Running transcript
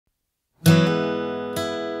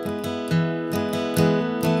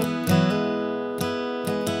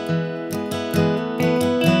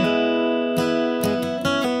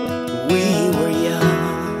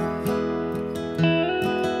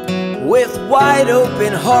wide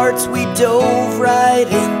open hearts, we dove right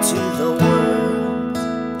into the world.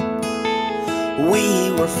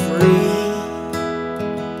 We were free,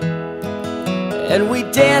 and we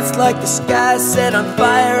danced like the sky set on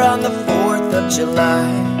fire on the 4th of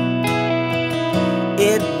July.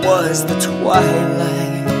 It was the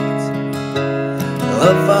twilight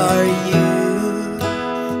of our youth,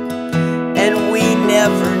 and we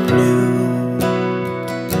never knew.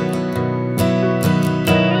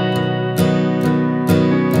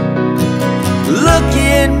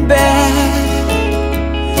 Looking back,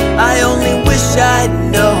 I only wish I'd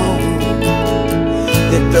known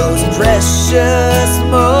that those precious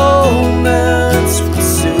moments would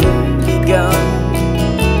soon be gone.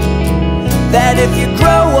 That if you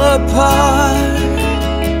grow apart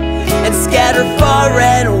and scatter far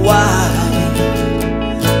and wide,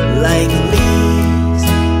 like leaves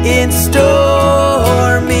in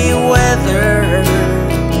stormy weather,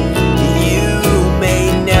 you may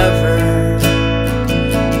never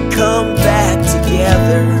come back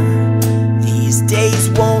together. These days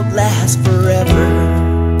won't last forever.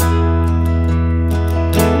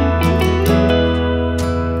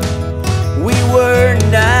 We were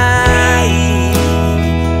naive,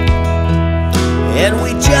 and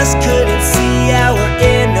we just couldn't see our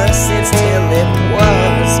innocence till it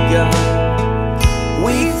was gone.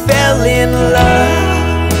 We fell in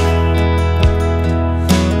love,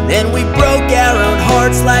 then we broke our own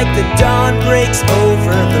hearts like the dawn breaks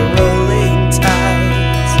over the rolling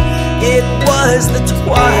tides. It was the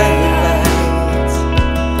twilight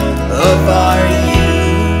of our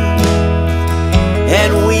youth,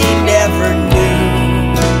 and we never knew.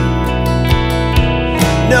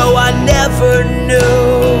 No, I never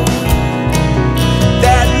knew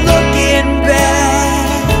that looking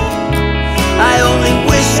back, I only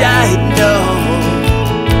wish I'd known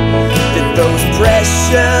that those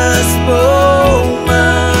precious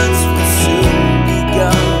moments would soon be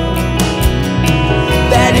gone.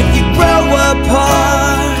 That if you grow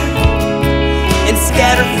apart and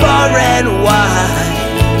scatter far and wide,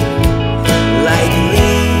 like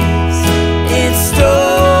leaves in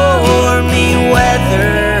stormy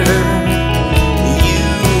weather, you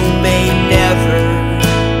may never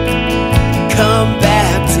come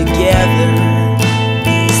back together.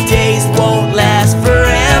 These days won't last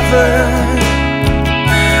forever.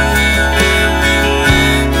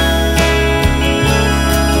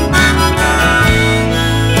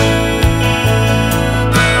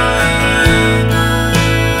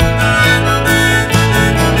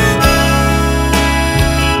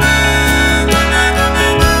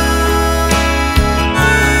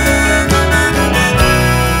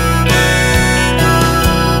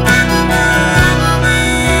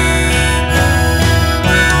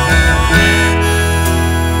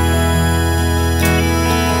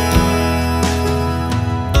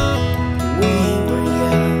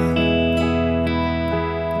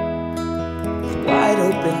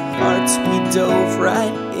 Open hearts, we dove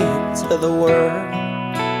right into the world.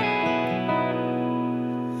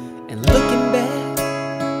 And looking back,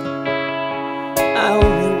 I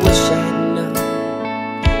only wish I'd known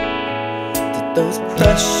that those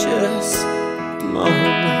precious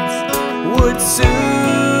moments would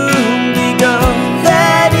soon be gone.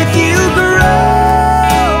 That if you grow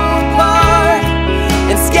apart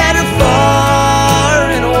and scatter far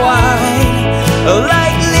and wide, like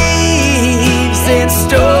in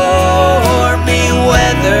stormy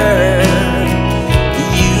weather,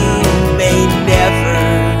 you may never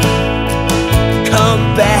come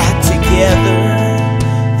back together.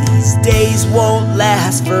 These days won't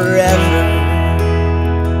last forever.